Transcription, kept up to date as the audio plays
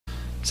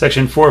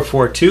Section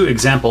 442,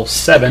 example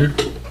 7.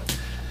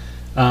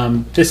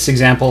 This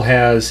example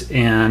has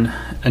an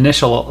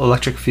initial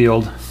electric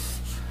field,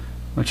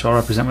 which I'll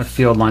represent with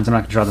field lines. I'm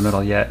not going to draw the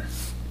middle yet,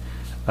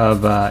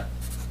 of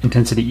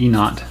intensity E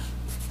naught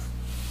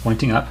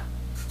pointing up.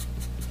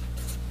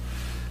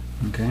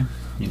 Okay,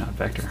 E naught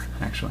vector,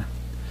 actually.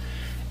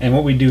 And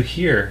what we do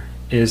here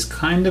is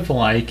kind of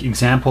like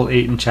example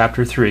 8 in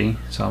chapter 3,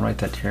 so I'll write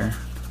that here.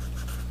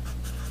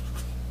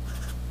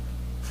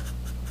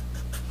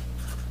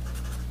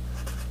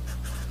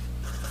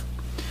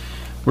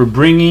 We're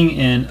bringing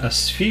in a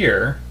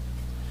sphere,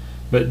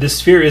 but this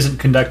sphere isn't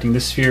conducting.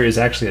 This sphere is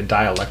actually a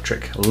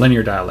dielectric, a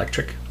linear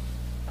dielectric.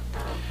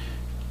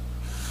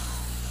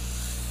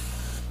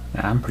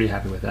 Yeah, I'm pretty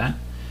happy with that.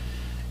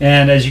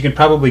 And as you can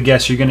probably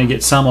guess, you're going to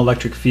get some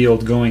electric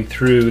field going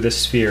through this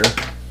sphere.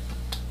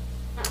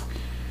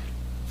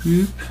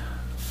 Boop,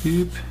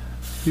 boop,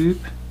 boop.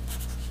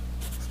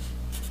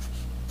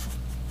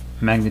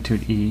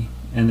 Magnitude E.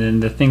 And then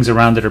the things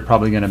around it are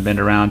probably going to bend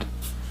around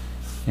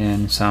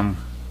in some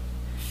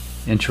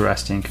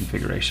interesting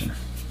configuration,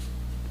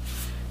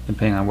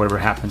 depending on whatever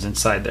happens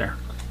inside there.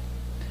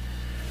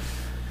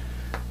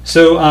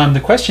 So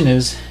the question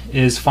is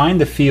find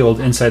the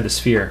field inside the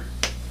sphere.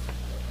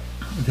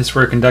 If this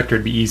were a conductor,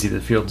 it'd be easy. The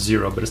field's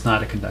 0, but it's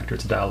not a conductor,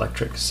 it's a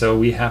dielectric. So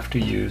we have to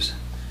use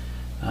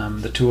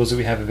the tools that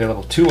we have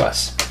available to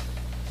us.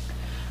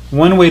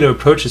 One way to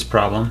approach this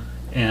problem,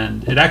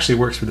 and it actually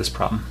works for this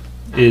problem,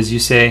 is you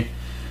say,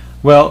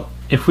 well,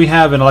 if we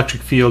have an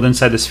electric field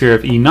inside the sphere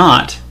of E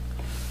naught,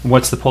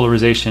 what's the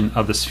polarization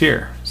of the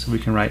sphere? So we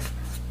can write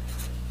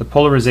the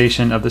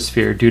polarization of the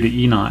sphere due to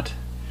E naught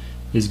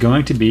is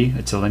going to be,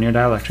 it's a linear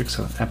dielectric,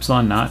 so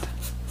epsilon naught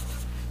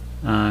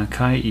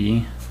chi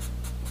E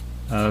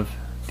of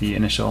the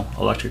initial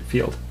electric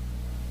field.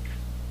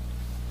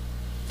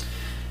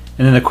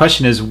 And then the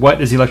question is, what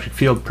is the electric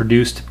field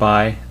produced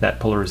by that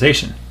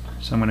polarization?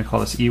 So I'm going to call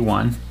this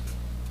E1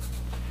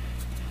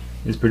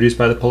 is produced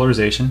by the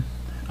polarization.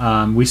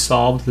 We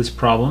solved this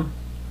problem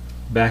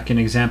back in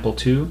example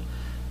 2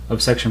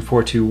 of section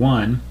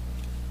 421.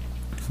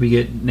 We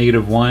get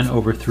negative 1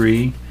 over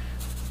 3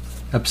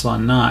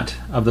 epsilon naught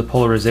of the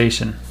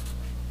polarization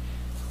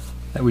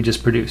that we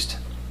just produced.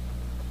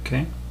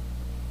 Okay?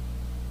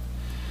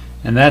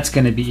 And that's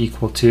going to be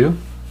equal to,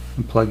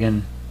 and plug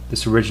in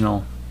this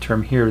original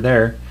term here or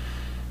there,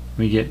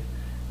 we get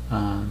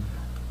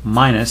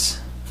minus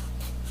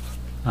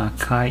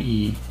chi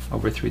E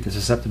over 3, the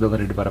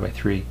susceptibility divided by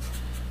 3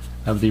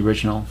 of the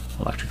original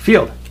electric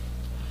field.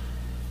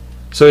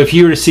 So if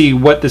you were to see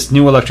what this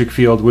new electric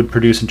field would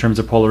produce in terms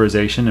of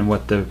polarization and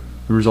what the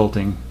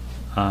resulting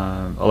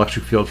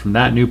electric field from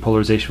that new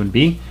polarization would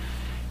be,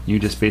 you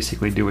just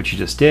basically do what you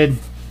just did,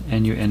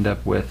 and you end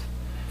up with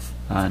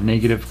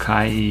negative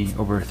chi E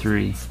over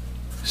 3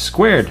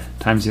 squared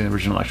times the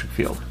original electric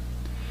field.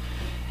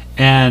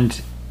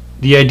 And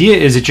the idea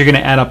is that you're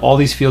going to add up all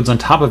these fields on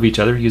top of each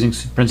other using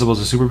principles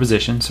of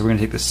superposition. So we're going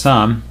to take the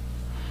sum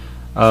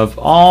of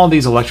all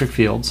these electric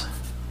fields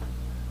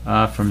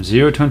from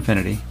 0 to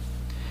infinity,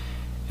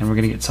 and we're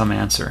going to get some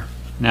answer.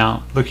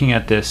 Now, looking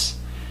at this,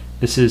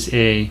 this is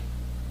a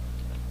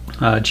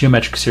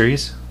geometric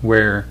series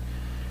where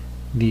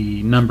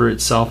the number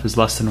itself is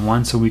less than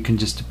 1, so we can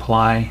just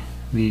apply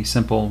the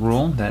simple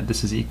rule that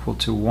this is equal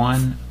to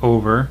 1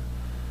 over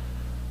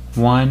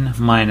 1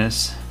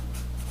 minus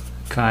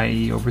chi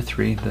E over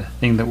 3, the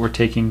thing that we're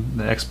taking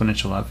the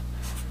exponential of,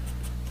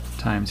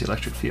 times the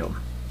electric field.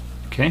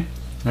 Okay,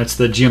 that's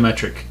the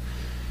geometric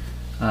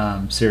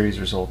series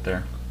result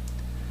there.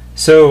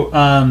 So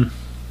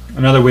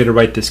another way to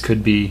write this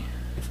could be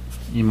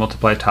you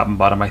multiply top and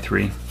bottom by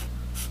 3,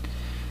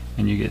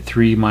 and you get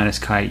 3 minus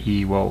chi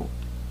E. Well,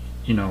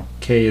 you know,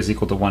 k is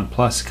equal to 1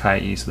 plus chi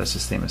E, so that's the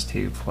same as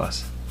 2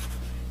 plus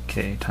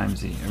k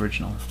times the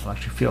original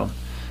electric field.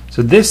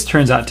 So this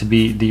turns out to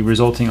be the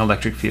resulting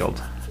electric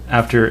field.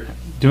 After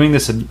doing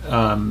this an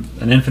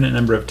infinite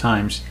number of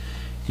times,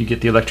 you get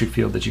the electric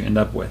field that you end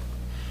up with.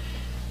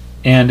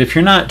 And if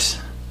you're not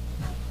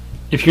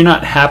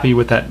happy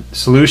with that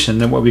solution,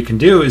 then what we can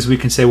do is we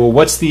can say, well,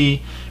 what's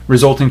the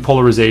resulting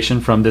polarization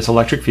from this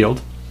electric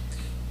field?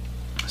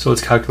 So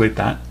let's calculate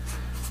that.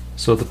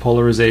 So the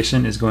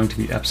polarization is going to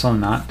be epsilon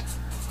naught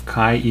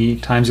chi E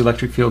times the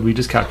electric field we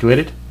just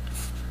calculated.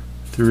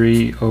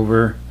 3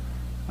 over,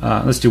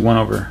 let's do 1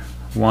 over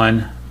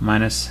 1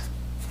 minus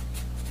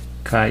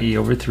chi E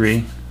over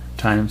 3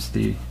 times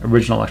the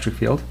original electric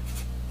field.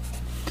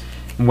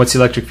 And what's the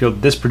electric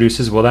field this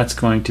produces? Well, that's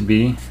going to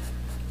be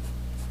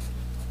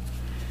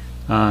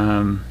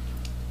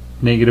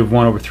negative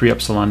 1 over 3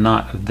 epsilon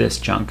naught of this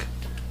junk.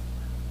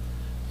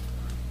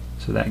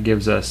 So that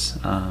gives us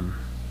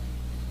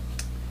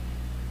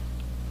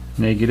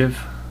negative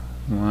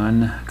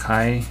 1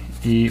 chi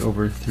E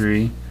over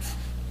 3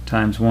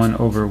 times 1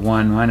 over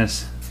 1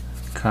 minus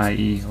chi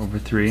E over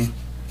 3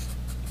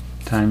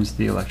 times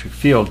the electric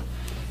field.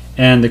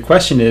 And the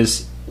question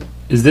is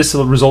this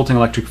a resulting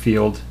electric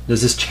field?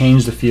 Does this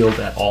change the field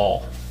at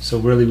all? So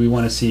really we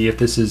want to see if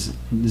this is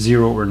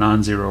 0 or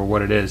non-zero or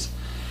what it is.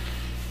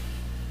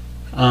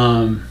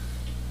 And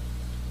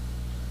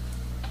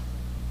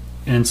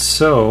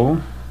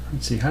so,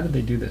 let's see, how did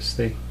they do this?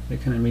 They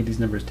kind of made these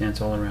numbers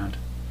dance all around.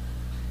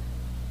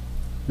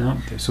 No,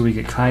 okay, so we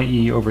get chi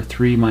e over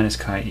 3 minus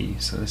chi e.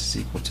 So this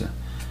is equal to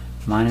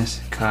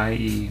minus chi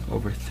e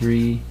over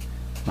 3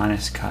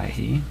 minus chi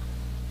e.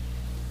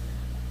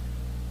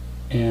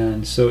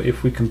 And so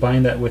if we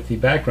combine that with the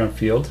background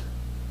field,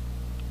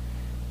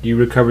 you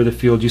recover the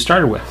field you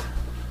started with.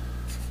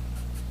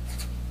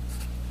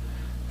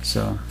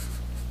 So,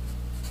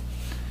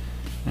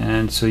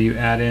 and so you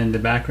add in the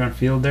background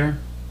field there.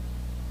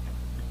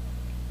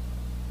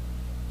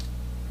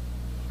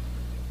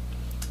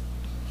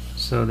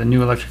 So the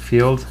new electric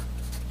field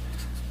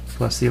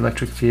plus the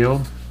electric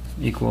field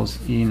equals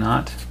E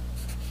naught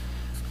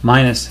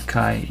minus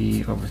chi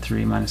E over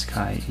 3 minus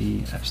chi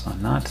E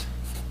epsilon naught.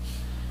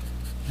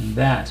 And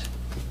that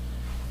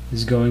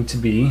is going to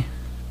be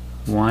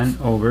 1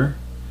 over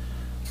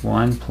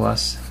 1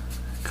 plus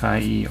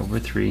chi E over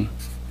 3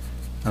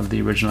 of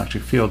the original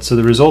electric field. So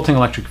the resulting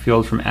electric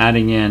field from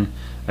adding in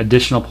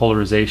additional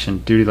polarization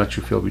due to the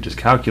electric field we just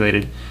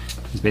calculated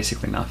is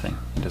basically nothing.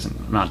 It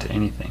doesn't amount to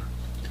anything.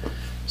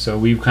 So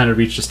we've kind of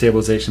reached a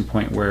stabilization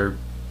point where,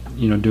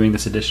 you know, doing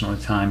this additional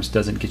times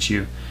doesn't get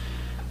you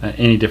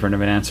any different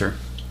of an answer.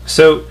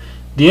 So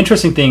the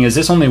interesting thing is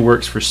this only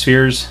works for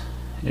spheres,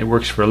 it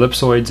works for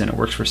ellipsoids, and it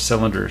works for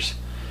cylinders.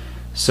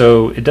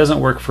 So it doesn't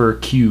work for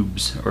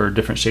cubes or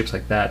different shapes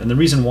like that. And the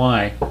reason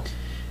why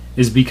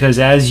is because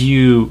as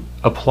you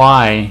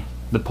apply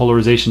the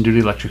polarization due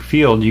to the electric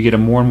field, you get a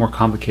more and more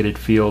complicated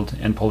field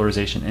and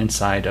polarization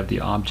inside of the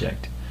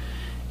object.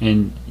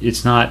 And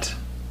it's not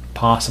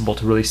possible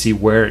to really see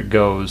where it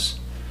goes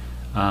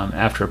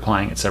after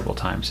applying it several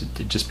times.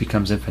 It just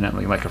becomes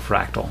infinitely like a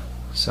fractal.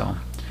 So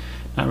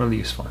not really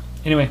useful.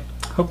 Anyway,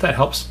 hope that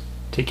helps.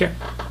 Take care.